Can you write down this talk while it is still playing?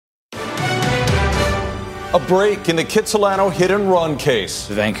A break in the Kitsilano hit-and-run case.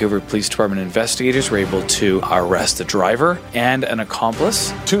 The Vancouver Police Department investigators were able to arrest the driver and an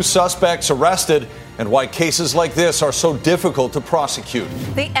accomplice. 2 suspects arrested, and why cases like this are so difficult to prosecute.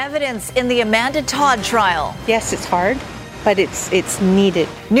 The evidence in the Amanda Todd trial. Yes, it's hard, but it's needed.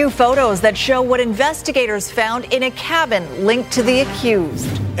 New photos that show what investigators found in a cabin linked to the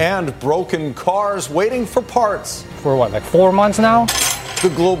accused. And broken cars waiting for parts. For what, like 4 months now? The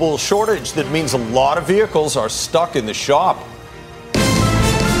global shortage that means a lot of vehicles are stuck in the shop.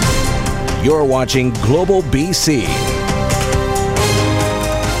 You're watching Global BC.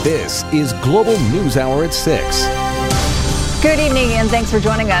 This is Global News Hour at 6. Good evening and thanks for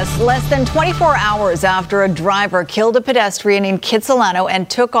joining us. Less than 24 hours after a driver killed a pedestrian in Kitsilano and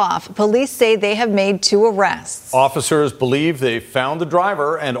took off, police say they have made 2 arrests. Officers believe they found the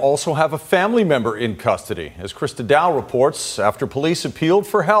driver and also have a family member in custody. As Krista Dow reports, after police appealed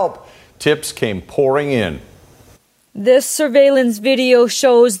for help, tips came pouring in. This surveillance video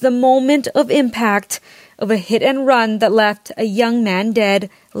shows the moment of impact of a hit and run that left a young man dead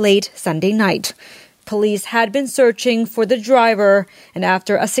late Sunday night. Police had been searching for the driver, and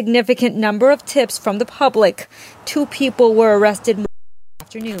after a significant number of tips from the public, 2 people were arrested this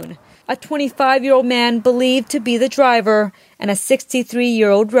afternoon. A 25-year-old man believed to be the driver and a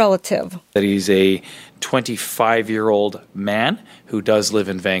 63-year-old relative. That he's a 25-year-old man who does live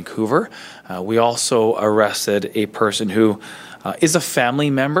in Vancouver. We also arrested a person who is a family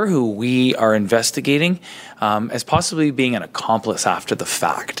member who we are investigating as possibly being an accomplice after the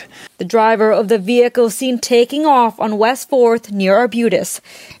fact. The driver of the vehicle seen taking off on West 4th near Arbutus.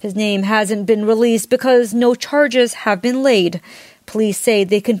 His name hasn't been released because no charges have been laid. Police say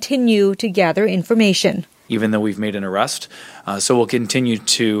they continue to gather information. Even though we've made an arrest, so we'll continue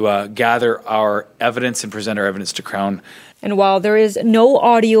to gather our evidence and present our evidence to Crown. And while there is no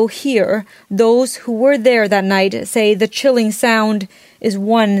audio here, those who were there that night say the chilling sound is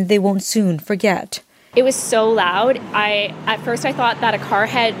one they won't soon forget. It was so loud. At first I thought that a car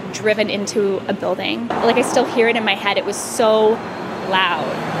had driven into a building. Like, I still hear it in my head. It was so loud.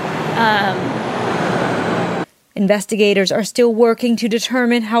 Investigators are still working to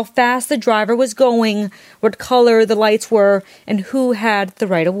determine how fast the driver was going, what color the lights were, and who had the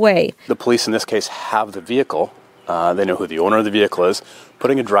right of way. The police in this case have the vehicle. They know who the owner of the vehicle is.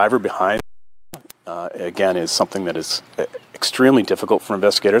 Putting a driver behind, again, is something that is extremely difficult for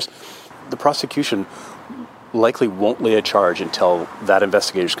investigators. The prosecution likely won't lay a charge until that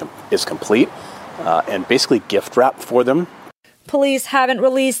investigation is complete and basically gift wrap for them. Police haven't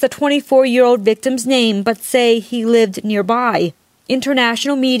released the 24-year-old victim's name but say he lived nearby.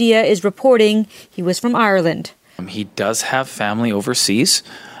 International media is reporting he was from Ireland. He does have family overseas,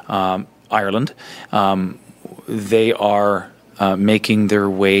 Ireland. They are making their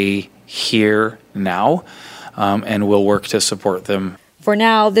way here now and will work to support them. For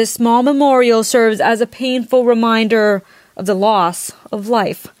now, this small memorial serves as a painful reminder of the loss of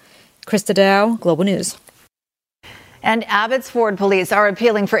life. Krista Dow, Global News. And Abbotsford police are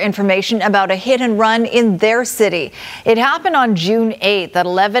appealing for information about a hit and run in their city. It happened on June 8th at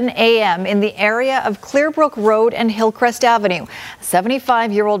 11 a.m. in the area of Clearbrook Road and Hillcrest Avenue. A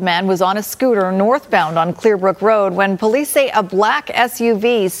 75-year-old man was on a scooter northbound on Clearbrook Road when police say a black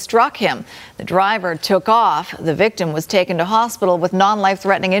SUV struck him. The driver took off. The victim was taken to hospital with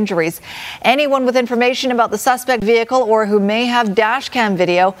non-life-threatening injuries. Anyone with information about the suspect vehicle or who may have dash cam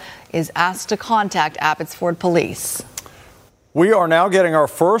video is asked to contact Abbotsford Police. We are now getting our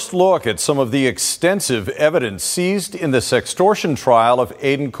first look at some of the extensive evidence seized in the sextortion trial of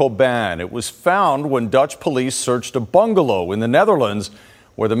Aiden Coban. It was found when Dutch police searched a bungalow in the Netherlands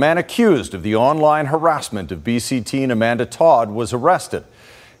where the man accused of the online harassment of BC teen Amanda Todd was arrested.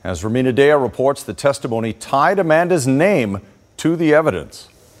 As Romina Dea reports, the testimony tied Amanda's name to the evidence.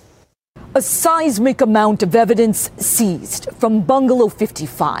 A seismic amount of evidence seized from Bungalow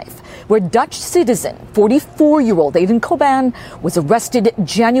 55, where Dutch citizen 44-year-old Aiden Coban was arrested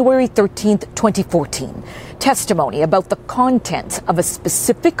January 13th, 2014. Testimony about the contents of a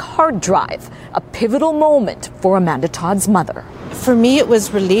specific hard drive, a pivotal moment for Amanda Todd's mother. For me, it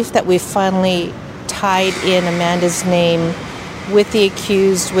was relief that we finally tied in Amanda's name with the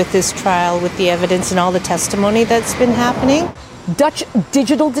accused, with this trial, with the evidence and all the testimony that's been happening. Dutch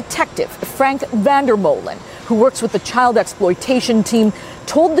digital detective Frank Vandermolen, who works with the child exploitation team,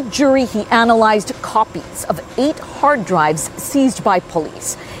 told the jury he analyzed copies of 8 hard drives seized by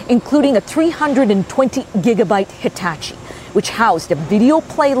police, including a 320-gigabyte Hitachi, which housed a video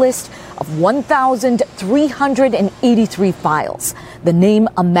playlist of 1,383 files. The name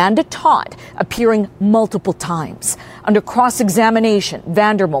Amanda Todd appearing multiple times. Under cross-examination,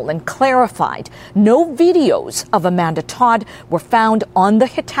 Vandermolen clarified no videos of Amanda Todd were found on the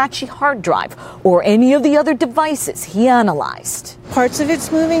Hitachi hard drive or any of the other devices he analyzed. Parts of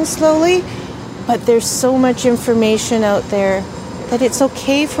it's moving slowly, but there's so much information out there that it's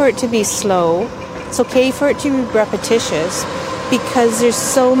okay for it to be slow. It's okay for it to be repetitious because there's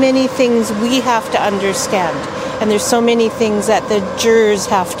so many things we have to understand, and there's so many things that the jurors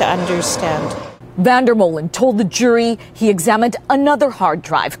have to understand. Vandermolen told the jury he examined another hard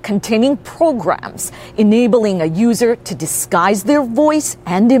drive containing programs enabling a user to disguise their voice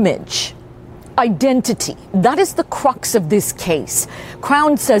and image. Identity. That is the crux of this case.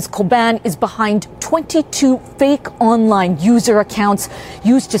 Crown says Coban is behind 22 fake online user accounts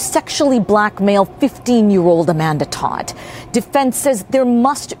used to sexually blackmail 15-year-old Amanda Todd. Defense says there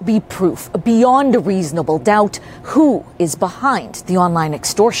must be proof beyond a reasonable doubt who is behind the online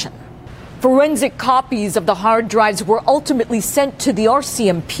extortion. Forensic copies of the hard drives were ultimately sent to the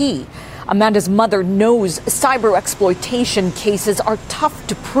RCMP. Amanda's mother knows cyber exploitation cases are tough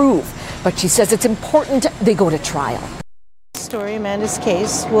to prove, but she says it's important they go to trial. Story Amanda's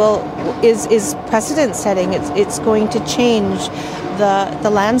case is precedent setting. It's going to change the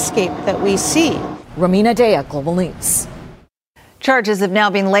landscape that we see. Ramina Dea, Global News. Charges have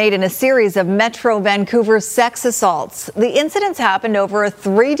now been laid in a series of Metro Vancouver sex assaults. The incidents happened over a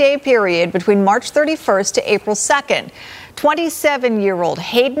 3-day period between March 31st to April 2nd. 27-year-old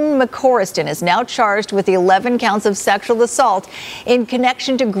Hayden McCorriston is now charged with 11 counts of sexual assault in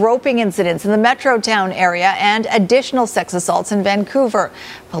connection to groping incidents in the Metrotown area and additional sex assaults in Vancouver.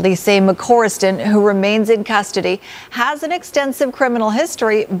 Police say McCorriston, who remains in custody, has an extensive criminal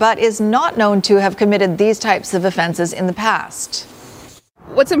history but is not known to have committed these types of offenses in the past.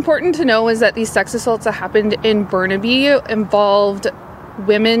 What's important to know is that these sex assaults that happened in Burnaby involved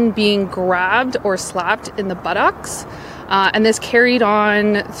women being grabbed or slapped in the buttocks. And this carried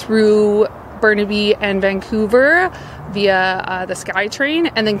on through Burnaby and Vancouver via the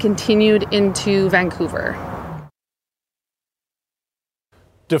SkyTrain and then continued into Vancouver.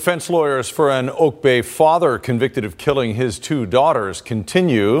 Defense lawyers for an Oak Bay father convicted of killing his 2 daughters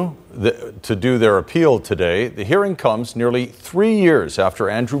continue to do their appeal today. The hearing comes nearly 3 years after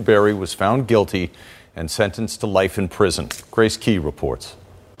Andrew Berry was found guilty and sentenced to life in prison. Grace Key reports.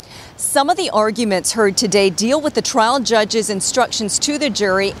 Some of the arguments heard today deal with the trial judge's instructions to the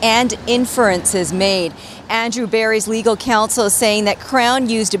jury and inferences made. Andrew Berry's legal counsel is saying that Crown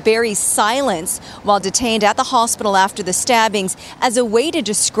used Berry's silence while detained at the hospital after the stabbings as a way to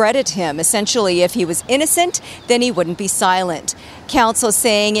discredit him. Essentially, if he was innocent, then he wouldn't be silent. Counsel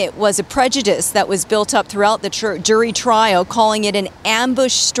saying it was a prejudice that was built up throughout the jury trial, calling it an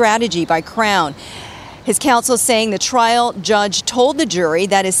ambush strategy by Crown. His counsel saying the trial judge told the jury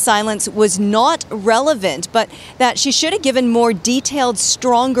that his silence was not relevant, but that she should have given more detailed,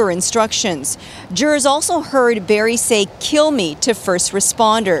 stronger instructions. Jurors also heard Berry say, "Kill me," to first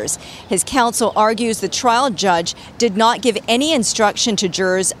responders. His counsel argues the trial judge did not give any instruction to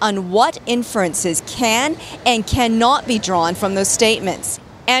jurors on what inferences can and cannot be drawn from those statements.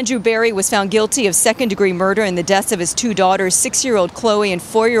 Andrew Berry was found guilty of second-degree murder in the deaths of his 2 daughters, 6-year-old Chloe and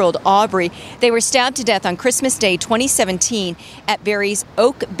 4-year-old Aubrey. They were stabbed to death on Christmas Day 2017 at Berry's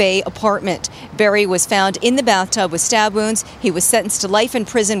Oak Bay apartment. Berry was found in the bathtub with stab wounds. He was sentenced to life in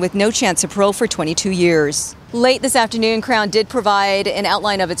prison with no chance of parole for 22 years. Late this afternoon, Crown did provide an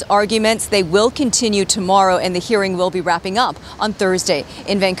outline of its arguments. They will continue tomorrow, and the hearing will be wrapping up on Thursday.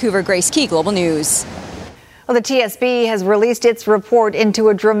 In Vancouver, Grace Key, Global News. Well, the TSB has released its report into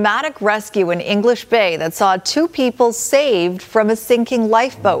a dramatic rescue in English Bay that saw 2 people saved from a sinking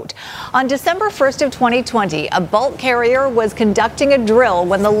lifeboat. On December 1st of 2020, a bulk carrier was conducting a drill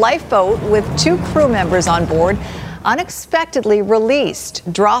when the lifeboat with 2 crew members on board unexpectedly released,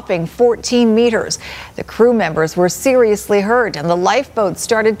 dropping 14 meters. The crew members were seriously hurt and the lifeboat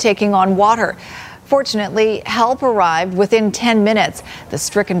started taking on water. Fortunately, help arrived within 10 minutes. The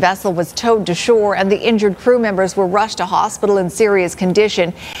stricken vessel was towed to shore and the injured crew members were rushed to hospital in serious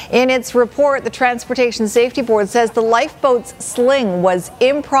condition. In its report, the Transportation Safety Board says the lifeboat's sling was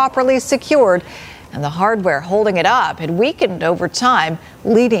improperly secured and the hardware holding it up had weakened over time,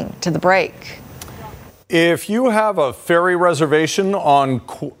 leading to the break. If you have a ferry reservation on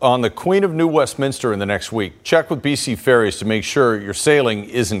the Queen of New Westminster in the next week, check with BC Ferries to make sure your sailing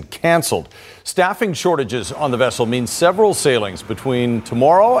isn't canceled. Staffing shortages on the vessel mean several sailings between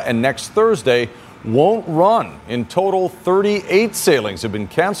tomorrow and next Thursday won't run. In total, 38 sailings have been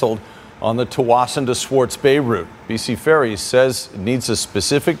canceled on the Tsawwassen to Swartz Bay route. BC Ferries says it needs a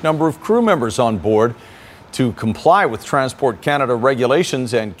specific number of crew members on board to comply with Transport Canada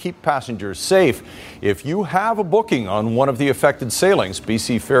regulations and keep passengers safe. If you have a booking on one of the affected sailings,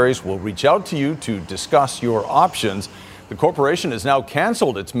 BC Ferries will reach out to you to discuss your options. The corporation has now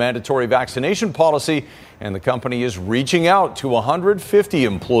canceled its mandatory vaccination policy, and the company is reaching out to 150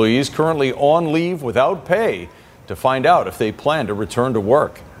 employees currently on leave without pay to find out if they plan to return to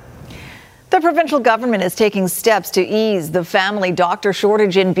work. The provincial government is taking steps to ease the family doctor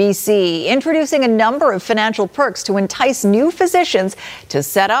shortage in BC, introducing a number of financial perks to entice new physicians to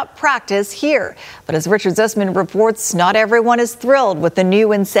set up practice here. But as Richard Zussman reports, not everyone is thrilled with the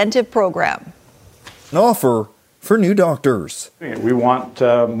new incentive program. An offer for new doctors. We want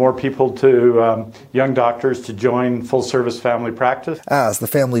more people young doctors to join full-service family practice. As the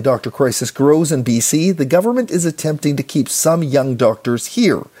family doctor crisis grows in BC, the government is attempting to keep some young doctors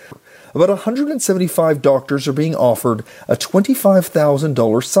here. About 175 doctors are being offered a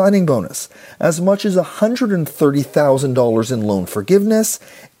 $25,000 signing bonus, as much as $130,000 in loan forgiveness,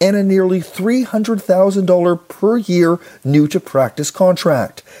 and a nearly $300,000 per year new-to-practice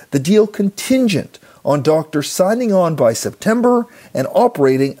contract. The deal contingent on doctors signing on by September and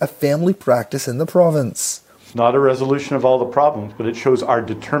operating a family practice in the province. It's not a resolution of all the problems, but it shows our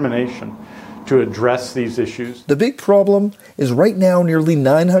determination to address these issues. The big problem is right now nearly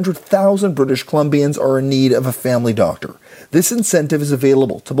 900,000 British Columbians are in need of a family doctor. This incentive is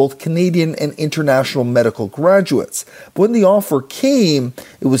available to both Canadian and international medical graduates. But when the offer came,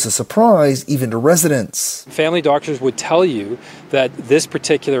 it was a surprise even to residents. Family doctors would tell you that this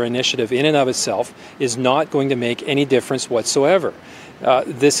particular initiative in and of itself is not going to make any difference whatsoever.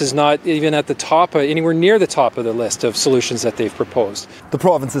 This is not even at the top, anywhere near the top of the list of solutions that they've proposed. The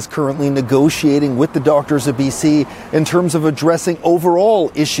province is currently negotiating with the doctors of BC in terms of addressing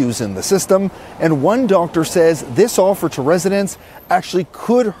overall issues in the system. And one doctor says this offer to residents actually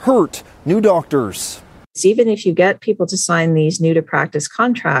could hurt new doctors. Even if you get people to sign these new to practice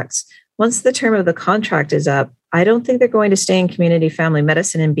contracts, once the term of the contract is up, I don't think they're going to stay in community family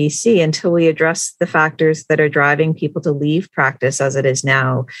medicine in BC until we address the factors that are driving people to leave practice as it is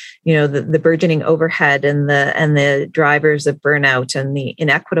now. You know, the burgeoning overhead and the drivers of burnout and the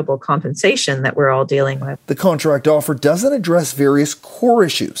inequitable compensation that we're all dealing with. The contract offer doesn't address various core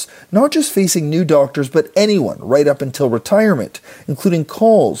issues, not just facing new doctors, but anyone right up until retirement, including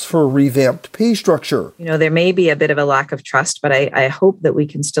calls for a revamped pay structure. You know, there may be a bit of a lack of trust, but I hope that we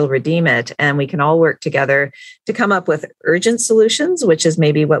can still redeem it and we can all work together to come up with urgent solutions, which is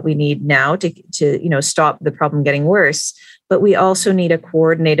maybe what we need now to stop the problem getting worse. But we also need a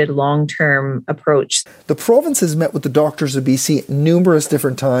coordinated long-term approach. The province has met with the doctors of BC numerous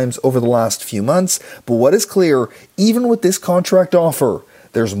different times over the last few months. But what is clear, even with this contract offer,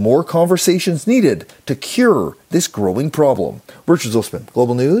 there's more conversations needed to cure this growing problem. Richard Zussman,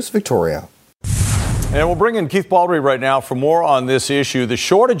 Global News, Victoria. And we'll bring in Keith Baldry right now for more on this issue. The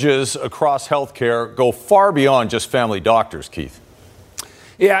shortages across healthcare go far beyond just family doctors, Keith.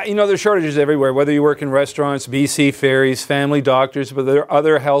 Yeah, you know, there's shortages everywhere, whether you work in restaurants, BC Ferries, family doctors, but there are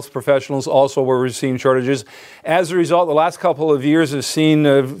other health professionals also where we're seeing shortages. As a result, the last couple of years have seen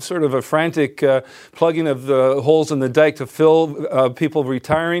sort of a frantic plugging of the holes in the dike to fill people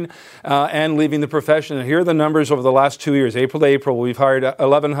retiring and leaving the profession. And here are the numbers over the last 2 years. April to April, we've hired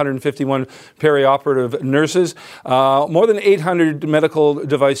 1,151 perioperative nurses, more than 800 medical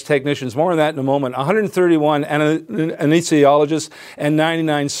device technicians, more on that in a moment, 131 anesthesiologists, and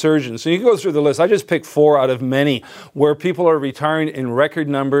 99 surgeons. So you can go through the list. I just picked 4 out of many where people are retiring in record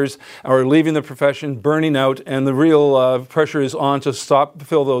numbers or leaving the profession, burning out, and the real pressure is on to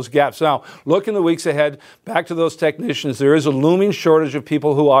fill those gaps. Now, look in the weeks ahead, back to those technicians. There is a looming shortage of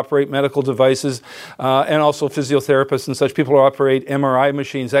people who operate medical devices and also physiotherapists and such people who operate MRI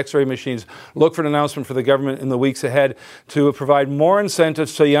machines, X-ray machines. Look for an announcement for the government in the weeks ahead to provide more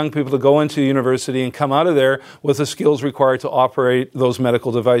incentives to young people to go into university and come out of there with the skills required to operate those medical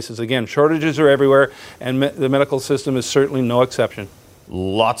devices. Again, shortages are everywhere, and the medical system is certainly no exception.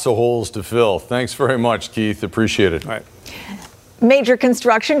 Lots of holes to fill. Thanks very much, Keith. Appreciate it. All right. Major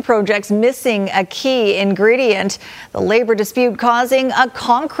construction projects missing a key ingredient. The labor dispute causing a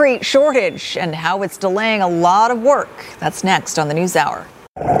concrete shortage and how it's delaying a lot of work. That's next on the NewsHour.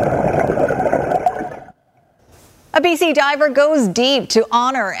 A BC diver goes deep to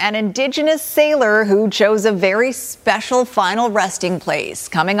honor an Indigenous sailor who chose a very special final resting place.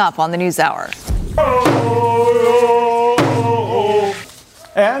 Coming up on the NewsHour.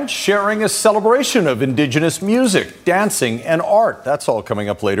 And sharing a celebration of Indigenous music, dancing, and art. That's all coming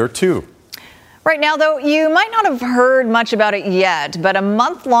up later, too. Right now, though, you might not have heard much about it yet, but a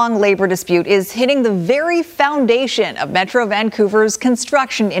month-long labor dispute is hitting the very foundation of Metro Vancouver's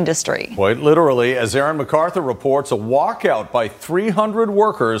construction industry. Quite literally, as Aaron MacArthur reports, a walkout by 300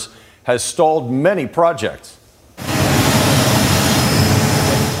 workers has stalled many projects.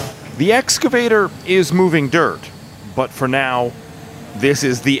 The excavator is moving dirt, but for now, this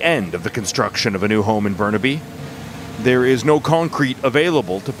is the end of the construction of a new home in Burnaby. There is no concrete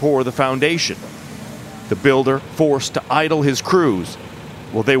available to pour the foundation. The builder forced to idle his crews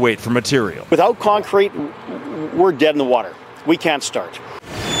while they wait for material. Without concrete, we're dead in the water. We can't start.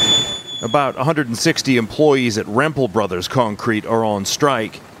 About 160 employees at Rempel Brothers Concrete are on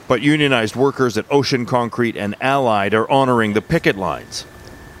strike, but unionized workers at Ocean Concrete and Allied are honoring the picket lines.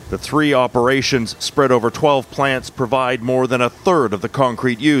 The 3 operations spread over 12 plants provide more than a third of the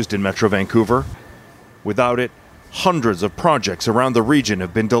concrete used in Metro Vancouver. Without it, hundreds of projects around the region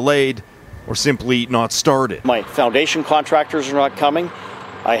have been delayed or simply not started. My foundation contractors are not coming.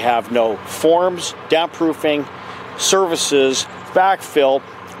 I have no forms, damp-proofing, services, backfill.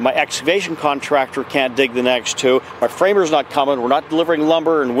 My excavation contractor can't dig the next 2. My framer's not coming. We're not delivering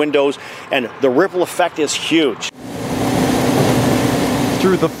lumber and windows, and the ripple effect is huge.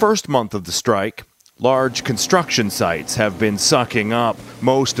 Through the first month of the strike, large construction sites have been sucking up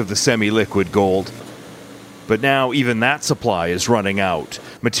most of the semi-liquid gold. But now even that supply is running out,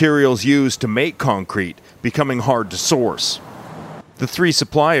 materials used to make concrete becoming hard to source. The 3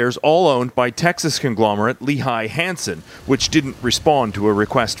 suppliers, all owned by Texas conglomerate Lehigh Hanson, which didn't respond to a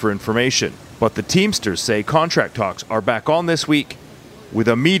request for information. But the Teamsters say contract talks are back on this week with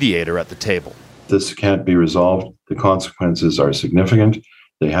a mediator at the table. This can't be resolved. The consequences are significant.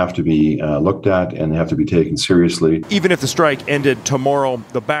 They have to be looked at and they have to be taken seriously. Even if the strike ended tomorrow,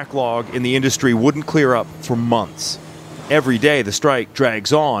 the backlog in the industry wouldn't clear up for months. Every day the strike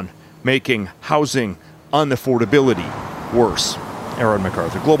drags on, making housing unaffordability worse. Aaron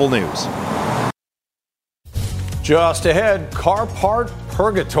MacArthur, Global News. Just ahead, car part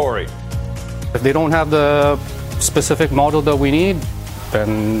purgatory. If they don't have the specific model that we need,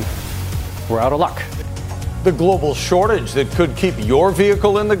 then we're out of luck. The global shortage that could keep your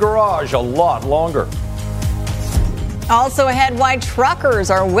vehicle in the garage a lot longer. Also ahead, why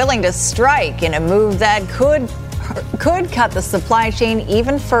truckers are willing to strike in a move that could cut the supply chain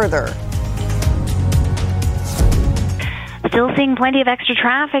even further. Still seeing plenty of extra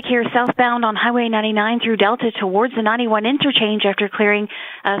traffic here southbound on Highway 99 through Delta towards the 91 interchange after clearing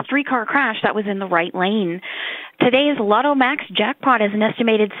a 3-car crash that was in the right lane. Today's Lotto Max jackpot is an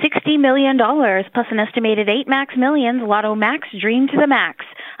estimated $60 million, plus an estimated 8 Max Millions. Lotto Max, dream to the max.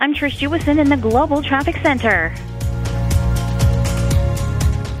 I'm Trish Jewison in the Global Traffic Center.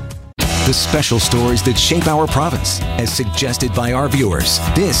 The special stories that shape our province, as suggested by our viewers.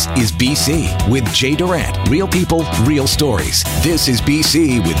 This is BC with Jay Durant. Real people, real stories. This is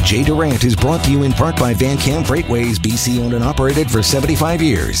BC with Jay Durant is brought to you in part by Van Camp Freightways, BC owned and operated for 75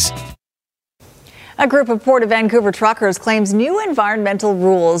 years. A group of Port of Vancouver truckers claims new environmental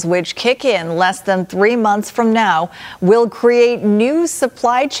rules, which kick in less than 3 months from now, will create new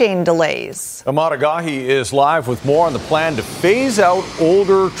supply chain delays. Ahmad Agahi is live with more on the plan to phase out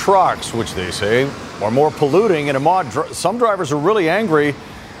older trucks, which they say are more polluting. And Ahmad, some drivers are really angry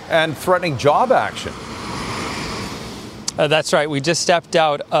and threatening job action. That's right. We just stepped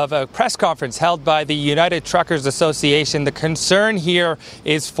out of a press conference held by the United Truckers Association. The concern here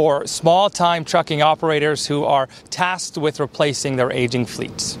is for small-time trucking operators who are tasked with replacing their aging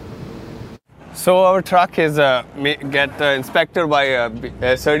fleets. So our truck is get inspected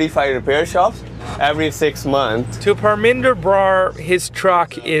by certified repair shops every 6 months. To Parminder Brar, his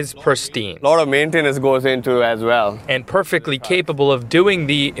truck is pristine. A lot of maintenance goes into as well. And perfectly capable of doing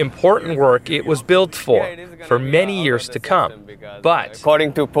the important work it was built for many years to come. But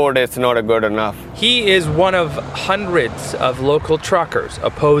according to Port, it's not good enough. He is one of hundreds of local truckers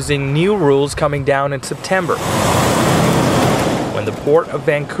opposing new rules coming down in September, when the Port of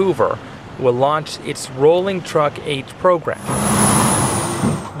Vancouver will launch its rolling truck age program.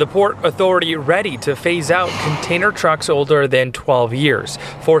 The Port Authority ready to phase out container trucks older than 12 years,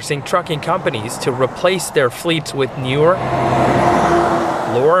 forcing trucking companies to replace their fleets with newer,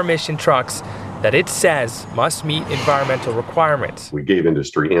 lower emission trucks that it says must meet environmental requirements. We gave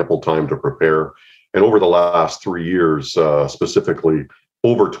industry ample time to prepare, and over the last 3 years, specifically,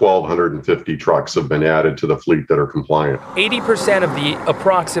 over 1,250 trucks have been added to the fleet that are compliant. 80% of the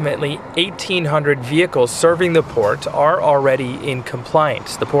approximately 1,800 vehicles serving the port are already in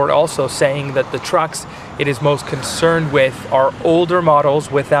compliance. The port also saying that the trucks it is most concerned with are older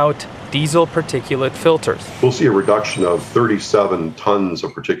models without diesel particulate filters. We'll see a reduction of 37 tons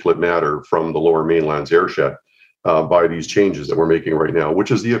of particulate matter from the Lower Mainland's airshed by these changes that we're making right now,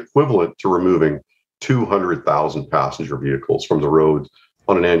 which is the equivalent to removing 200,000 passenger vehicles from the road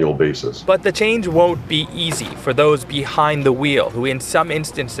on an annual basis. But the change won't be easy for those behind the wheel, who in some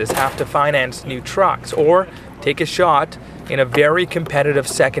instances have to finance new trucks or take a shot in a very competitive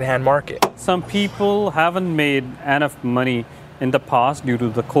secondhand market. Some people haven't made enough money in the past due to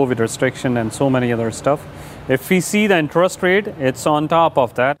the COVID restriction and so many other stuff. If we see the interest rate, it's on top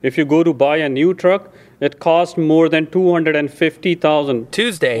of that. If you go to buy a new truck, it costs more than $250,000.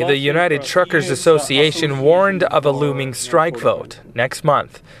 Tuesday, the United Truckers Association warned of a looming strike vote next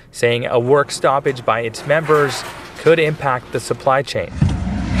month, saying a work stoppage by its members could impact the supply chain,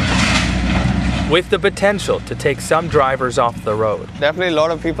 with the potential to take some drivers off the road. Definitely a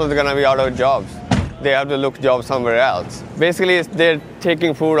lot of people are going to be out of jobs. They have to look jobs somewhere else. Basically, they're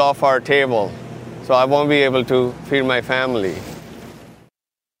taking food off our table, so I won't be able to feed my family.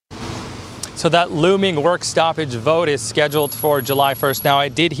 So that looming work stoppage vote is scheduled for July 1st. Now, I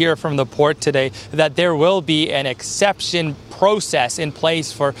did hear from the port today that there will be an exception process in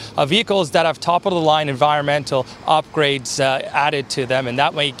place for vehicles that have top-of-the-line environmental upgrades added to them, and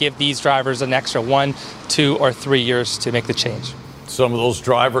that may give these drivers an extra 1, 2, or 3 years to make the change. Some of those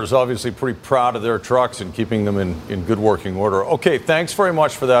drivers obviously pretty proud of their trucks and keeping them in good working order. Okay, thanks very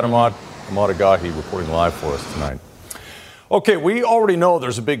much for that, Ahmad. Ahmad Agahi reporting live for us tonight. Okay, we already know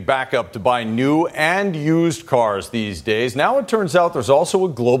there's a big backup to buy new and used cars these days. Now it turns out there's also a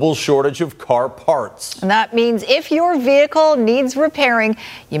global shortage of car parts. And that means if your vehicle needs repairing,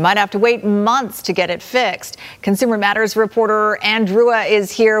 you might have to wait months to get it fixed. Consumer Matters reporter Ann Drua is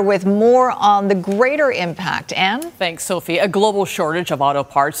here with more on the greater impact. Ann? Thanks, Sophie. A global shortage of auto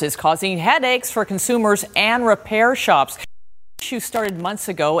parts is causing headaches for consumers and repair shops. The issue started months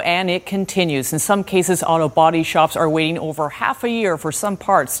ago and it continues. In some cases, auto body shops are waiting over half a year for some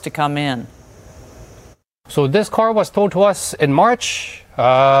parts to come in. So this car was told to us in March.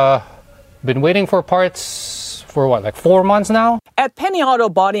 Been waiting for parts for like 4 months now? At Penny Auto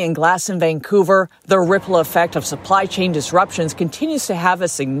Body and Glass in Vancouver, the ripple effect of supply chain disruptions continues to have a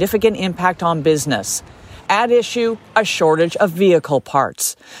significant impact on business. At issue, a shortage of vehicle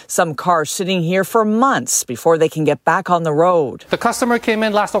parts. Some cars sitting here for months before they can get back on the road. The customer came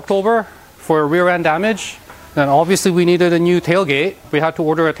in last October for rear end damage. Then obviously we needed a new tailgate. We had to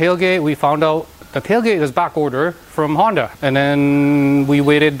order a tailgate. We found out the tailgate is back order from Honda. And then we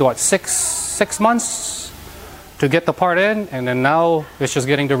waited, six months to get the part in, and then now it's just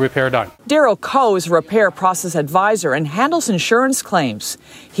getting the repair done. Daryl Coe is a repair process advisor and handles insurance claims.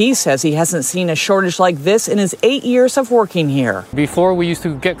 He says he hasn't seen a shortage like this in his 8 years of working here. Before, we used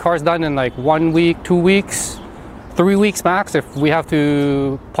to get cars done in like 1 week, 2 weeks, 3 weeks max if we have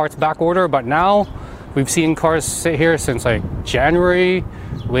to parts back order. But now we've seen cars sit here since like January,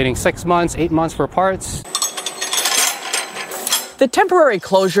 waiting 6 months, 8 months for parts. The temporary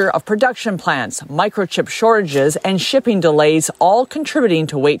closure of production plants, microchip shortages, and shipping delays all contributing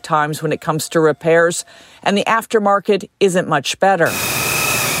to wait times when it comes to repairs, and the aftermarket isn't much better.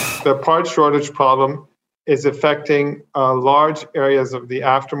 The part shortage problem is affecting large areas of the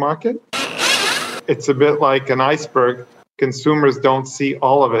aftermarket. It's a bit like an iceberg. Consumers don't see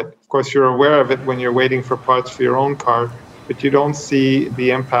all of it. Of course, you're aware of it when you're waiting for parts for your own car, but you don't see the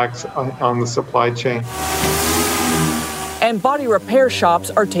impacts on the supply chain. And body repair shops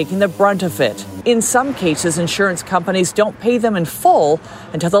are taking the brunt of it. In some cases, insurance companies don't pay them in full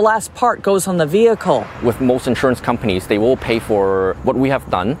until the last part goes on the vehicle. With most insurance companies, they will pay for what we have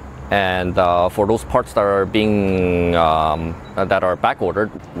done, and for those parts that are being that are back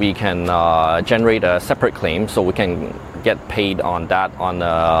ordered, we can generate a separate claim so we can get paid on that on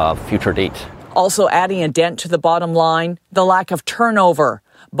a future date. Also adding a dent to the bottom line, the lack of turnover.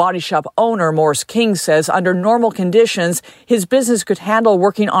 Body shop owner Morris King says under normal conditions, his business could handle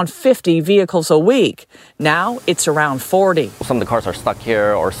working on 50 vehicles a week. Now it's around 40. Some of the cars are stuck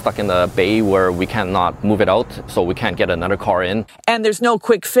here or stuck in the bay where we cannot move it out, so we can't get another car in. And there's no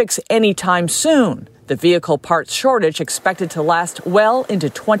quick fix anytime soon. The vehicle parts shortage expected to last well into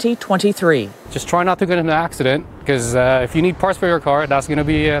 2023. Just try not to get in an accident, because if you need parts for your car, that's going to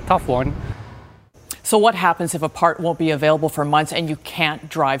be a tough one. So what happens if a part won't be available for months and you can't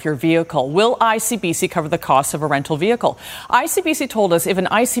drive your vehicle? Will ICBC cover the cost of a rental vehicle? ICBC told us if an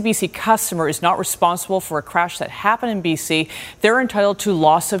ICBC customer is not responsible for a crash that happened in BC, they're entitled to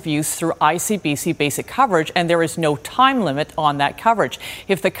loss of use through ICBC basic coverage, and there is no time limit on that coverage.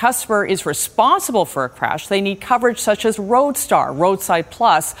 If the customer is responsible for a crash, they need coverage such as Roadstar, Roadside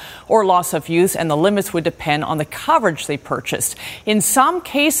Plus, or loss of use, and the limits would depend on the coverage they purchased. In some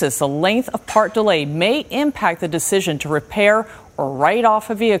cases, the length of part delay may impact the decision to repair or write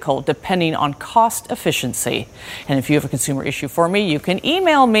off a vehicle depending on cost efficiency. And if you have a consumer issue for me, you can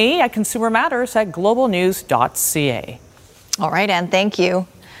email me at consumermatters@globalnews.ca. All right, Anne, thank you.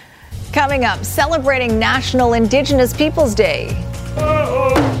 Coming up, celebrating National Indigenous Peoples Day.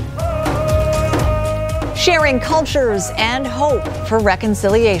 Sharing cultures and hope for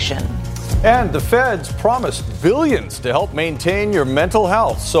reconciliation. And the feds promised billions to help maintain your mental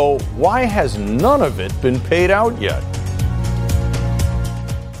health. So why has none of it been paid out yet?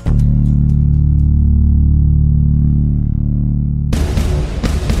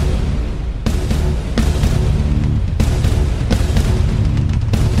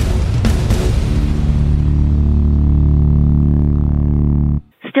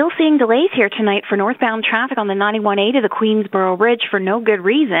 Still seeing delays here tonight for northbound traffic on the 91A to the Queensboro Bridge for no good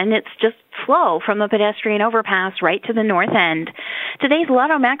reason. It's just slow from the pedestrian overpass right to the north end. Today's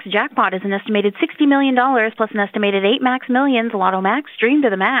Lotto Max jackpot is an estimated $60 million plus an estimated 8 Max Millions. Lotto Max, dream to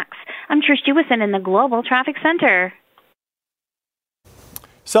the max. I'm Trish Jewison in the Global Traffic Center.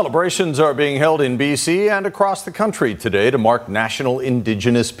 Celebrations are being held in BC and across the country today to mark National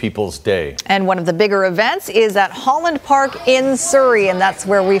Indigenous Peoples Day. And one of the bigger events is at Holland Park in Surrey, and that's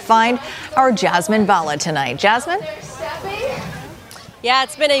where we find our Jasmine Bala tonight. Jasmine? Yeah,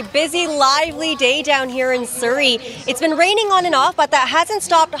 it's been a busy, lively day down here in Surrey. It's been raining on and off, but that hasn't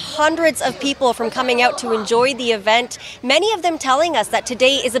stopped hundreds of people from coming out to enjoy the event, many of them telling us that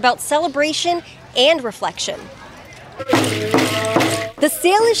today is about celebration and reflection. The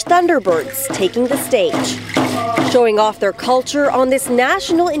Salish Thunderbirds taking the stage, showing off their culture on this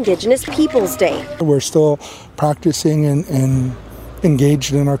National Indigenous Peoples Day. We're still practicing and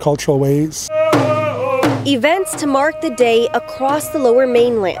engaged in our cultural ways. Events to mark the day across the Lower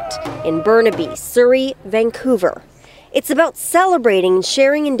Mainland, in Burnaby, Surrey, Vancouver. It's about celebrating and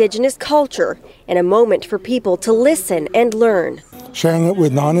sharing Indigenous culture and a moment for people to listen and learn. Sharing it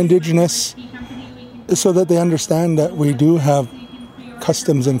with non-Indigenous so that they understand that we do have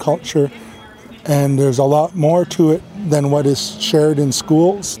customs and culture, and there's a lot more to it than what is shared in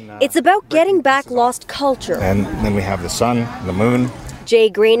schools. It's about getting back lost culture. And then we have the sun, the moon. Jay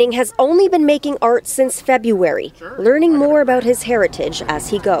Graining has only been making art since February, learning more about his heritage as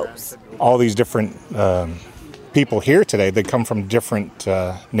he goes. All these different people here today, they come from different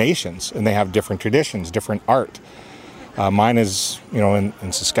nations, and they have different traditions, different art. Mine is, in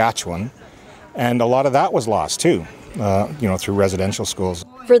Saskatchewan, and a lot of that was lost too. Through residential schools.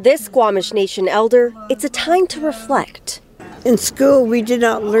 For this Squamish Nation elder, it's a time to reflect. In school, we did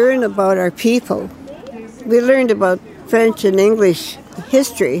not learn about our people. We learned about French and English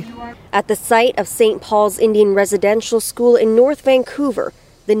history. At the site of St. Paul's Indian Residential School in North Vancouver,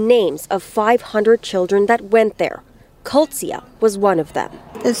 the names of 500 children that went there. Kultsia was one of them.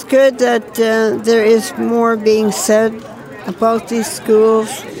 It's good that there is more being said about these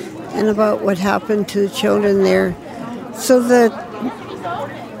schools and about what happened to the children there, so that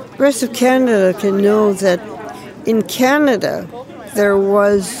the rest of Canada can know that in Canada there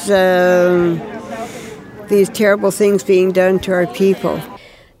was these terrible things being done to our people.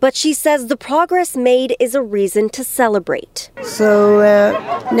 But she says the progress made is a reason to celebrate. So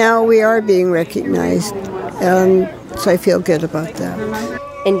now we are being recognized, so I feel good about that.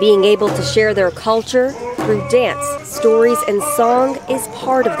 And being able to share their culture through dance, stories, and song is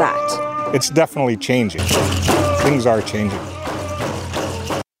part of that. It's definitely changing. Things are changing.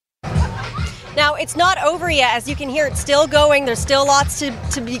 Now, it's not over yet. As you can hear, it's still going. There's still lots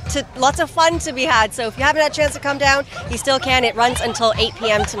lots of fun to be had. So if you haven't had a chance to come down, you still can. It runs until 8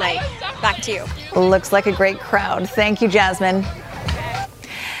 p.m. tonight. Back to you. Looks like a great crowd. Thank you, Jasmine.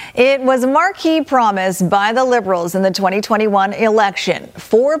 It was a marquee promise by the Liberals in the 2021 election,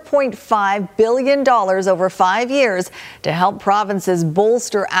 $4.5 billion over 5 years to help provinces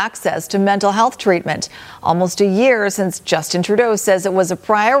bolster access to mental health treatment. Almost a year since Justin Trudeau says it was a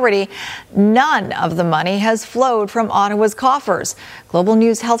priority, none of the money has flowed from Ottawa's coffers. Global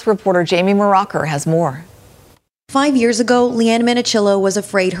News health reporter Jamie Maracher has more. 5 years ago, Leanne Minichillo was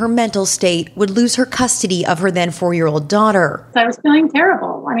afraid her mental state would lose her custody of her then 4-year-old daughter. I was feeling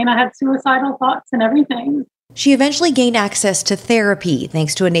terrible. I had suicidal thoughts and everything. She eventually gained access to therapy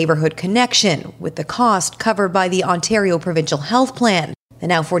thanks to a neighborhood connection, with the cost covered by the Ontario Provincial Health Plan. The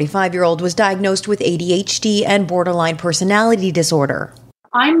now 45-year-old was diagnosed with ADHD and borderline personality disorder.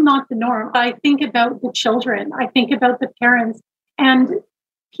 I'm not the norm. I think about the children. I think about the parents and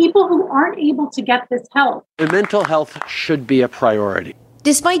people who aren't able to get this help. Mental health should be a priority.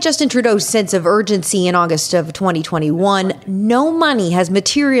 Despite Justin Trudeau's sense of urgency in August of 2021, no money has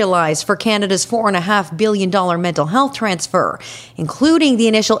materialized for Canada's $4.5 billion mental health transfer, including the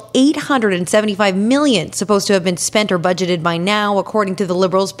initial $875 million supposed to have been spent or budgeted by now, according to the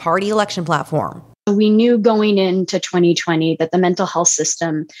Liberals' party election platform. We knew going into 2020 that the mental health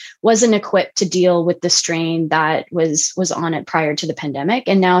system wasn't equipped to deal with the strain that was on it prior to the pandemic,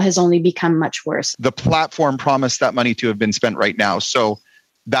 and now has only become much worse. The platform promised that money to have been spent right now, so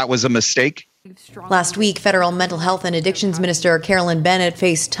that was a mistake. Last week, federal mental health and addictions minister Carolyn Bennett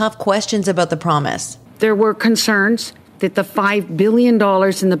faced tough questions about the promise. There were concerns that the $5 billion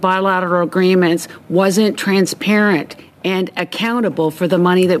in the bilateral agreements wasn't transparent and accountable for the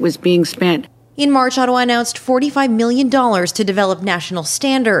money that was being spent. In March, Ottawa announced $45 million to develop national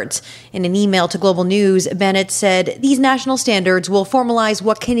standards. In an email to Global News, Bennett said these national standards will formalize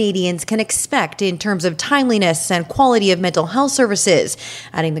what Canadians can expect in terms of timeliness and quality of mental health services,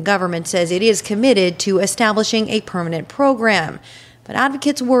 adding the government says it is committed to establishing a permanent program. But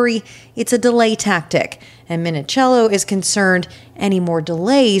advocates worry it's a delay tactic, and Minichiello is concerned any more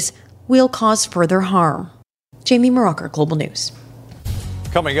delays will cause further harm. Jamie Marocker, Global News.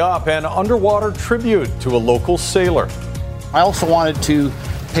 Coming up, an underwater tribute to a local sailor. I also wanted to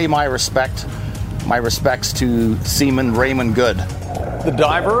pay my respects to Seaman Raymond Good. The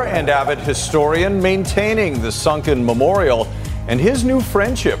diver and avid historian maintaining the sunken memorial and his new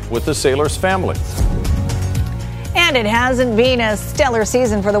friendship with the sailor's family. And it hasn't been a stellar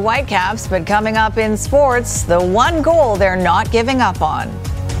season for the Whitecaps, but coming up in sports, the one goal they're not giving up on.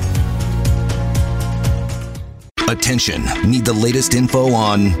 Attention, need the latest info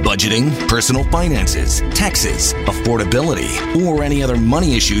on budgeting, personal finances, taxes, affordability, or any other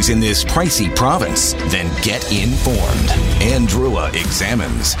money issues in this pricey province? Then get informed. Andrua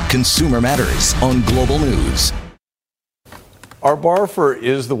examines Consumer Matters on Global News. Our bar for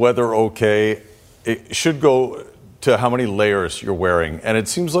Is the Weather Okay? It should go to how many layers you're wearing. And it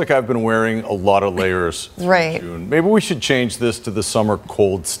seems like I've been wearing a lot of layers. Right. June. Maybe we should change this to the summer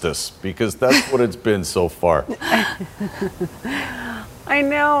coldstice, because that's what it's been so far. I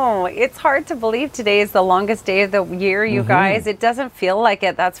know. It's hard to believe today is the longest day of the year, you guys. It doesn't feel like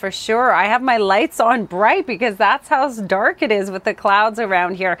it, that's for sure. I have my lights on bright because that's how dark it is with the clouds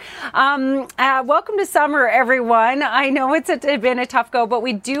around here. Welcome to summer, everyone. I know it's been a tough go, but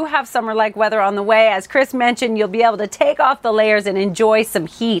we do have summer-like weather on the way. As Chris mentioned, you'll be able to take off the layers and enjoy some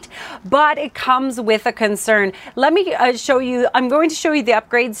heat, but it comes with a concern. Let me show you. I'm going to show you the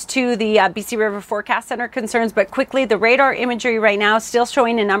upgrades to the BC River Forecast Center concerns, but quickly, the radar imagery right now still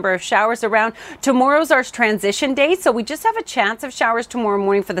showing a number of showers around. Tomorrow's our transition day, so we just have a chance of showers tomorrow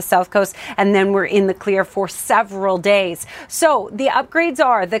morning for the South Coast, and then we're in the clear for several days. So the upgrades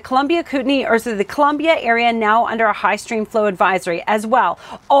are the Columbia area now under a high stream flow advisory as well.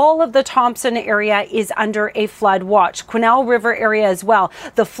 All of the Thompson area is under a flood watch. Quesnel River area as well.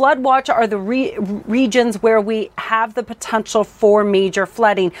 The flood watch are the regions where we have the potential for major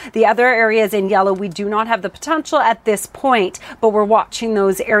flooding. The other areas in yellow, we do not have the potential at this point, but we're watching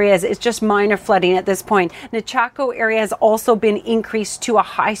those areas. It's just minor flooding at this point. Nechako area has also been increased to a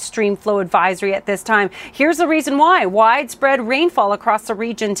high stream flow advisory at this time. Here's the reason why. Widespread rainfall across the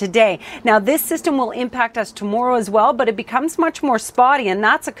region today. Now, this system will impact us tomorrow as well, but it becomes much more spotty, and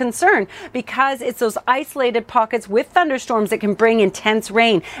that's a concern because it's those isolated pockets with thunderstorms that can bring intense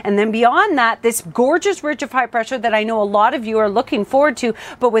rain. And then beyond that, this gorgeous ridge of high pressure that I know a lot of you are looking forward to,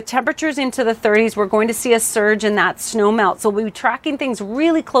 but with temperatures into the 30s, we're going to see a surge in that snow melt. So we'll be tracking things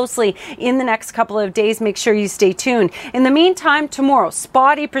really closely in the next couple of days. Make sure you stay tuned. In the meantime, tomorrow,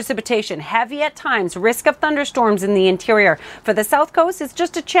 spotty precipitation, heavy at times, risk of thunderstorms in the interior. For the South Coast, it's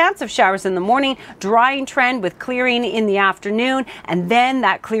just a chance of showers in the morning, drying trend with clearing in the afternoon, and then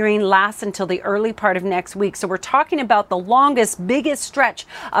that clearing lasts until the early part of next week. So we're talking about the longest, biggest stretch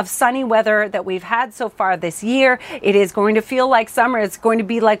of sunny weather that we've had so far this year. It is going to feel like summer. It's going to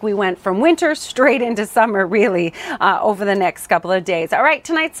be like we went from winter straight into summer, really, over the next couple of days. All right,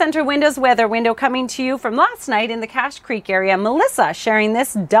 tonight's Center Windows weather window coming to you from last night in the Cache Creek area. Melissa sharing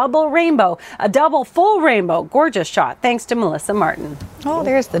this double rainbow, a double full rainbow. Gorgeous shot. Thanks to Melissa Martin. Oh,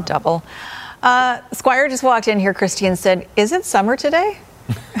 there's the double. Squire just walked in here, Christine, said, is it summer today?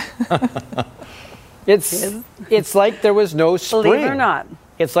 It's like there was no spring. Believe it or not.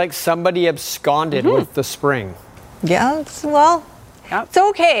 It's like somebody absconded with the spring. Yeah, it's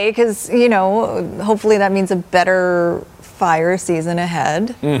okay because, hopefully that means a better fire season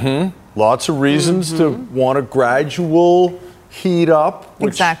ahead. Mm-hmm. Lots of reasons to want a gradual heat up.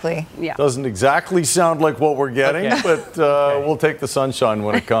 Which exactly. Yeah. Doesn't exactly sound like what we're getting, but we'll take the sunshine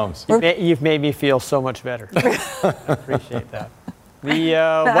when it comes. You've made me feel so much better. I appreciate that. The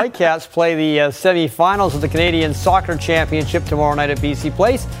Whitecaps play the semifinals of the Canadian Soccer Championship tomorrow night at BC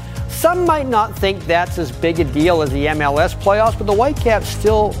Place. Some might not think that's as big a deal as the MLS playoffs, but the Whitecaps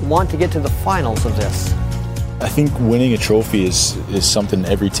still want to get to the finals of this. I think winning a trophy is something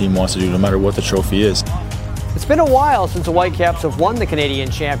every team wants to do, no matter what the trophy is. It's been a while since the Whitecaps have won the Canadian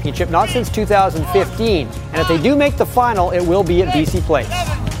Championship, not since 2015. And if they do make the final, it will be at BC Place.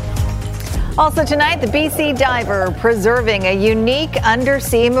 Also tonight, the BC diver preserving a unique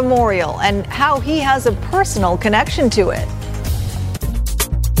undersea memorial and how he has a personal connection to it.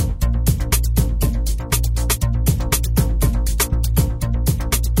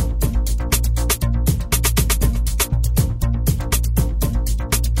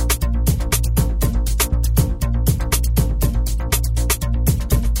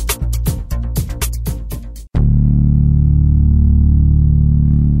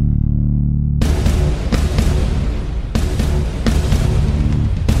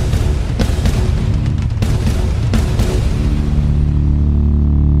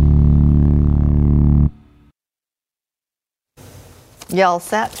 You all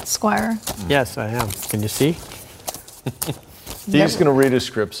set, Squire? Yes, I am. Can you see? He's going to read his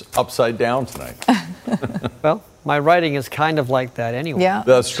scripts upside down tonight. Well, my writing is kind of like that anyway. Yeah,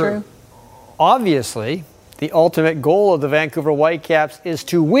 that's true. Obviously, the ultimate goal of the Vancouver Whitecaps is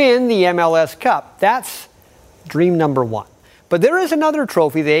to win the MLS Cup. That's dream number one. But there is another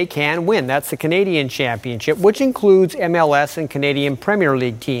trophy they can win. That's the Canadian Championship, which includes MLS and Canadian Premier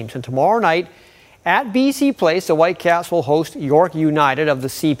League teams. And tomorrow night, at BC Place, the Whitecaps will host York United of the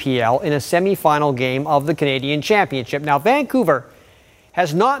CPL in a semi-final game of the Canadian Championship. Now, Vancouver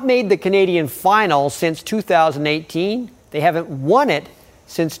has not made the Canadian final since 2018. They haven't won it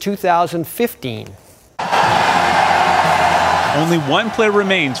since 2015. Only one player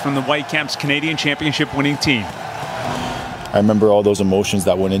remains from the Whitecaps' Canadian Championship winning team. I remember all those emotions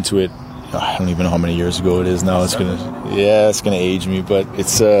that went into it. I don't even know how many years ago it is now. It's gonna age me, but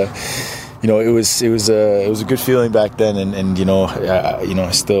it's it was a good feeling back then, and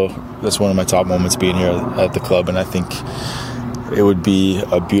still that's one of my top moments being here at the club, and I think it would be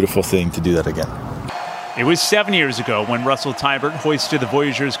a beautiful thing to do that again. It was 7 years ago when Russell Teibert hoisted the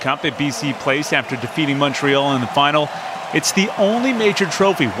Voyageurs Cup at BC Place after defeating Montreal in the final. It's the only major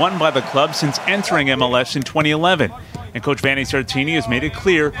trophy won by the club since entering MLS in 2011. And Coach Vanni Sartini has made it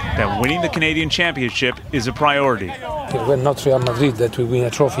clear that winning the Canadian Championship is a priority. We're not Real Madrid that we win a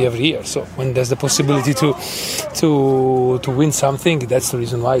trophy every year. So when there's the possibility to win something, that's the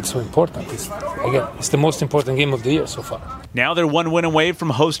reason why it's so important. It's the most important game of the year so far. Now they're one win away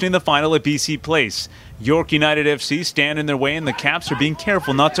from hosting the final at BC Place. York United FC stand in their way, and the Caps are being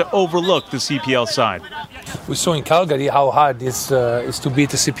careful not to overlook the CPL side. We saw in Calgary how hard it is to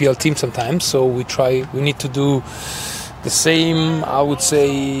beat a CPL team sometimes. So we need to do the same, I would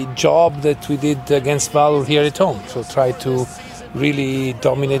say, job that we did against Valor here at home. So try to really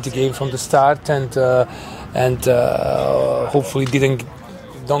dominate the game from the start and hopefully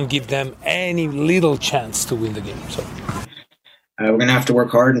don't give them any little chance to win the game. So we're going to have to work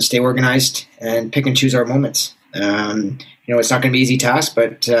hard and stay organized and pick and choose our moments. It's not going to be an easy task,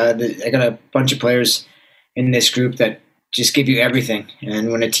 but I got a bunch of players in this group that just give you everything.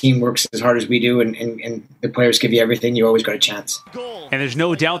 And when a team works as hard as we do and the players give you everything, you always got a chance. And there's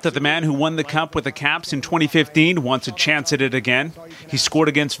no doubt that the man who won the Cup with the Caps in 2015 wants a chance at it again. He scored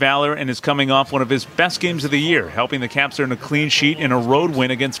against Valor and is coming off one of his best games of the year, helping the Caps earn a clean sheet in a road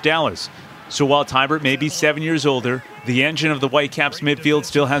win against Dallas. So while Teibert may be 7 years older, the engine of the Whitecaps midfield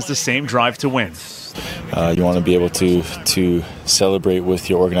still has the same drive to win. You want to be able to celebrate with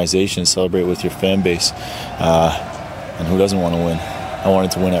your organization, celebrate with your fan base. And who doesn't want to win? I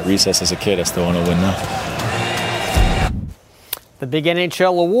wanted to win at recess as a kid. I still want to win now. The big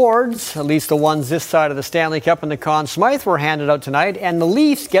NHL awards, at least the ones this side of the Stanley Cup and the Conn Smythe, were handed out tonight. And the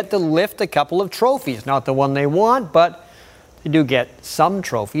Leafs get to lift a couple of trophies. Not the one they want, but they do get some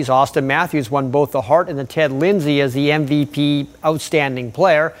trophies. Austin Matthews won both the Hart and the Ted Lindsay as the MVP Outstanding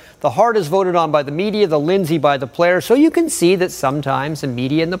Player. The Hart is voted on by the media, the Lindsay by the players. So you can see that sometimes the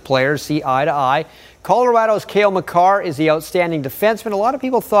media and the players see eye to eye. Colorado's Cale Makar is the outstanding defenseman. A lot of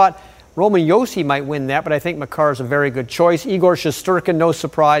people thought Roman Josi might win that, but I think Makar is a very good choice. Igor Shesterkin, no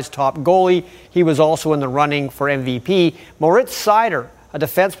surprise, top goalie. He was also in the running for MVP. Moritz Seider a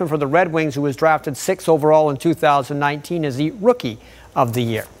defenseman for the Red Wings who was drafted 6th overall in 2019 as the Rookie of the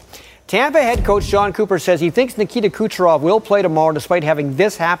Year. Tampa head coach John Cooper says he thinks Nikita Kucherov will play tomorrow despite having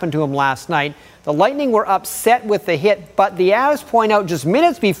this happen to him last night. The Lightning were upset with the hit, but the Avs point out just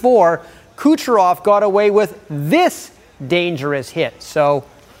minutes before, Kucherov got away with this dangerous hit. So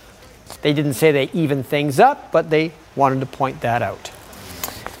they didn't say they evened things up, but they wanted to point that out.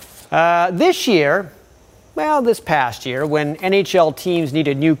 This past year, when NHL teams need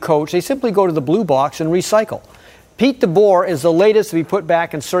a new coach, they simply go to the Blue Box and recycle. Pete DeBoer is the latest to be put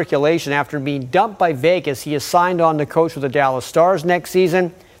back in circulation after being dumped by Vegas. He is signed on to coach with the Dallas Stars next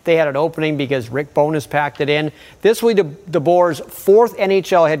season. They had an opening because Rick Bowness packed it in. This will be DeBoer's 4th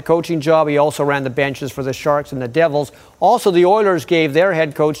NHL head coaching job. He also ran the benches for the Sharks and the Devils. Also, the Oilers gave their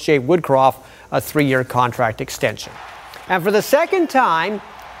head coach, Jay Woodcroft, a 3-year contract extension. And for the second time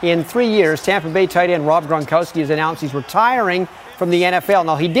in 3 years, Tampa Bay tight end Rob Gronkowski has announced he's retiring from the NFL.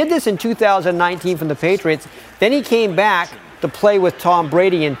 Now, he did this in 2019 from the Patriots. Then he came back to play with Tom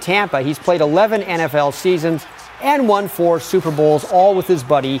Brady in Tampa. He's played 11 NFL seasons and won 4 Super Bowls, all with his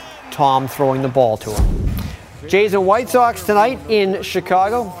buddy Tom throwing the ball to him. Jays and White Sox tonight in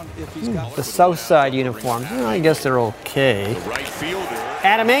Chicago. The South Side uniforms. I guess they're okay.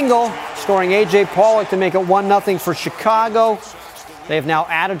 Adam Engel scoring A.J. Pollock to make it 1-0 for Chicago. They've now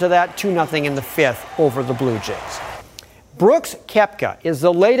added to that 2-0 in the 5th over the Blue Jays. Brooks Koepka is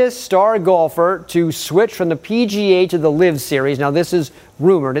the latest star golfer to switch from the PGA to the LIV Series. Now, this is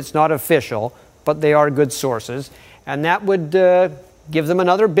rumored. It's not official, but they are good sources. And that would give them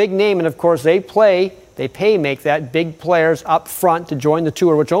another big name. And, of course, they make that big players up front to join the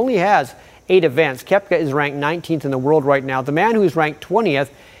tour, which only has 8 events. Koepka is ranked 19th in the world right now. The man who is ranked 20th,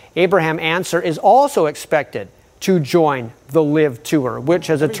 Abraham Ancer, is also expected to join the LIV Tour, which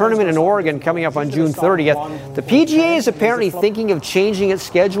has a tournament in Oregon coming up on June 30th. The PGA is apparently thinking of changing its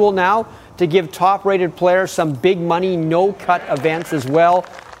schedule now to give top-rated players some big money, no-cut events as well,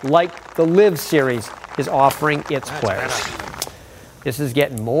 like the LIV Series is offering its players. This is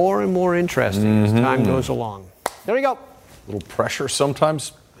getting more and more interesting as time goes along. There you go. A little pressure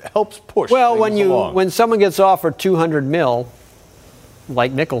sometimes helps push. Well, things along. when someone gets offered $200 million,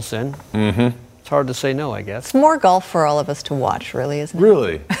 like Nicholson, it's hard to say no, I guess. It's more golf for all of us to watch, really, isn't it?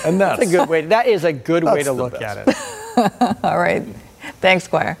 Really, and that's a good way. That is a good way to look at it. All right. Thanks,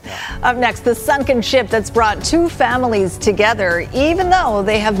 Squire. Up next, the sunken ship that's brought 2 families together, even though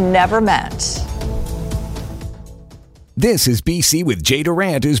they have never met. This is BC with Jay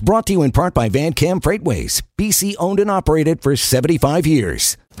Durant, is brought to you in part by Van Cam Freightways. BC owned and operated for 75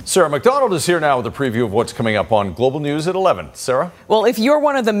 years. Sarah McDonald is here now with a preview of what's coming up on Global News at 11. Sarah? Well, if you're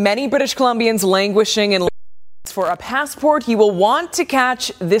one of the many British Columbians languishing in for a passport, you will want to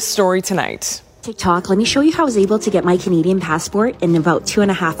catch this story tonight. TikTok, let me show you how I was able to get my Canadian passport in about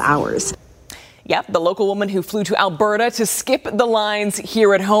 2.5 hours. Yep, the local woman who flew to Alberta to skip the lines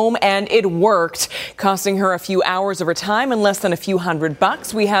here at home, and it worked, costing her a few hours of her time and less than a few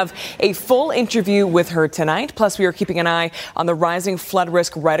 $100. We have a full interview with her tonight. Plus, we are keeping an eye on the rising flood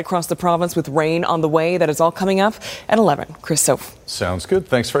risk right across the province with rain on the way. That is all coming up at 11. Chris Soph. Sounds good.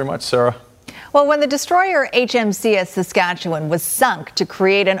 Thanks very much, Sarah. Well, when the destroyer HMCS Saskatchewan was sunk to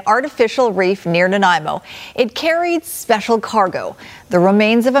create an artificial reef near Nanaimo, it carried special cargo, the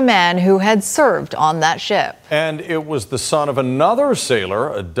remains of a man who had served on that ship. And it was the son of another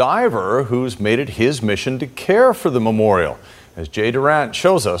sailor, a diver, who's made it his mission to care for the memorial. As Jay Durant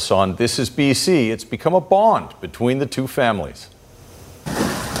shows us on This is BC, it's become a bond between the 2 families.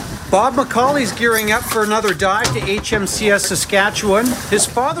 Bob McCauley's gearing up for another dive to HMCS Saskatchewan. His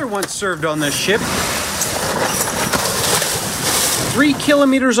father once served on this ship. 3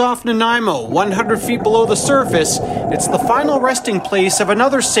 kilometers off Nanaimo, 100 feet below the surface, it's the final resting place of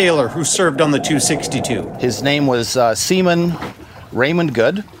another sailor who served on the 262. His name was Seaman Raymond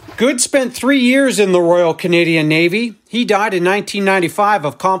Good. Good spent 3 years in the Royal Canadian Navy. He died in 1995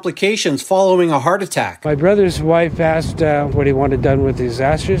 of complications following a heart attack. My brother's wife asked what he wanted done with his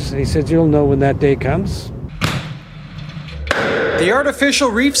ashes. He said, "You'll know when that day comes." The Artificial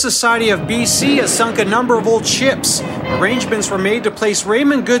Reef Society of BC has sunk a number of old ships. Arrangements were made to place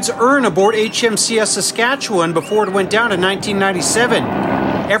Raymond Good's urn aboard HMCS Saskatchewan before it went down in 1997.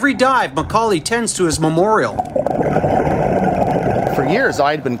 Every dive, McCauley tends to his memorial. For years,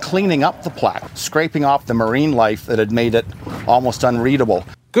 I had been cleaning up the plaque, scraping off the marine life that had made it almost unreadable.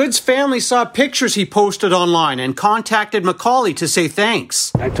 Good's family saw pictures he posted online and contacted McCauley to say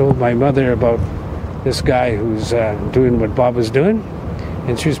thanks. I told my mother about this guy who's doing what Bob was doing,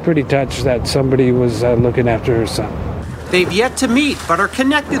 and she was pretty touched that somebody was looking after her son. They've yet to meet, but are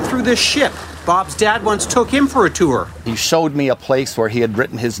connected through this ship. Bob's dad once took him for a tour. He showed me a place where he had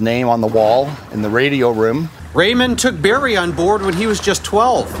written his name on the wall in the radio room. Raymond took Barry on board when he was just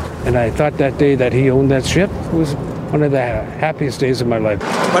 12. And I thought that day that he owned that ship was one of the happiest days of my life.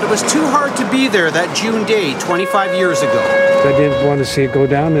 But it was too hard to be there that June day 25 years ago. I didn't want to see it go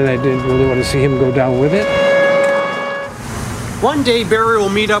down, and I didn't really want to see him go down with it. One day, Barry will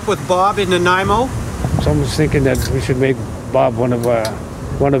meet up with Bob in Nanaimo. Someone's thinking that we should make Bob one of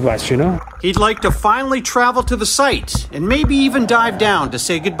us, you know? He'd like to finally travel to the site and maybe even dive down to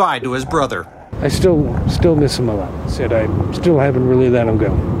say goodbye to his brother. I still miss him a lot. Said I still haven't really let him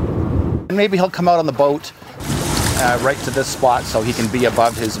go. And maybe he'll come out on the boat right to this spot so he can be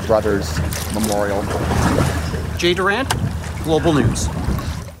above his brother's memorial. Jay Durant, Global News.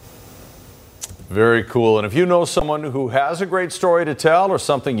 Very cool. And if you know someone who has a great story to tell or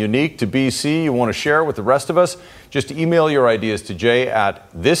something unique to BC you want to share with the rest of us, just email your ideas to Jay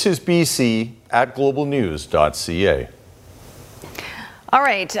at thisisbc@globalnews.ca. All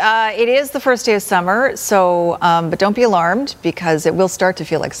right. It is the first day of summer, so but don't be alarmed because it will start to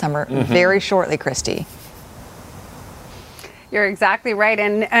feel like summer very shortly, Christy. You're exactly right.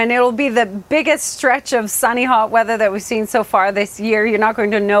 And it'll be the biggest stretch of sunny, hot weather that we've seen so far this year. You're not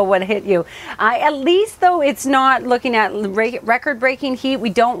going to know what hit you. At least, though, it's not looking at record-breaking heat.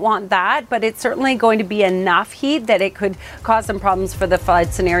 We don't want that, but it's certainly going to be enough heat that it could cause some problems for the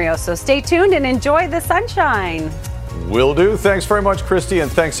flood scenario. So stay tuned and enjoy the sunshine. Will do. Thanks very much, Christy, and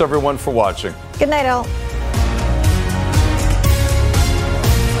thanks, everyone, for watching. Good night, all.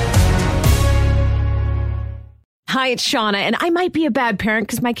 Hi, it's Shauna, and I might be a bad parent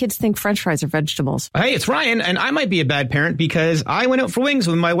because my kids think French fries are vegetables. Hey, it's Ryan, and I might be a bad parent because I went out for wings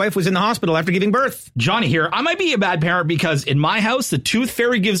when my wife was in the hospital after giving birth. Johnny here. I might be a bad parent because in my house, the tooth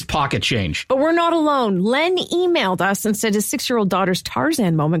fairy gives pocket change. But we're not alone. Len emailed us and said his 6-year-old daughter's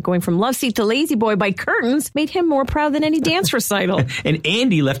Tarzan moment going from love seat to lazy boy by curtains made him more proud than any dance recital. And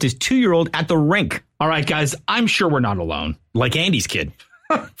Andy left his 2-year-old at the rink. All right, guys, I'm sure we're not alone. Like Andy's kid.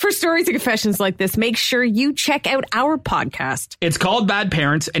 For stories and confessions like this, make sure you check out our podcast. It's called Bad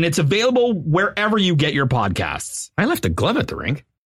Parents, and it's available wherever you get your podcasts. I left a glove at the rink.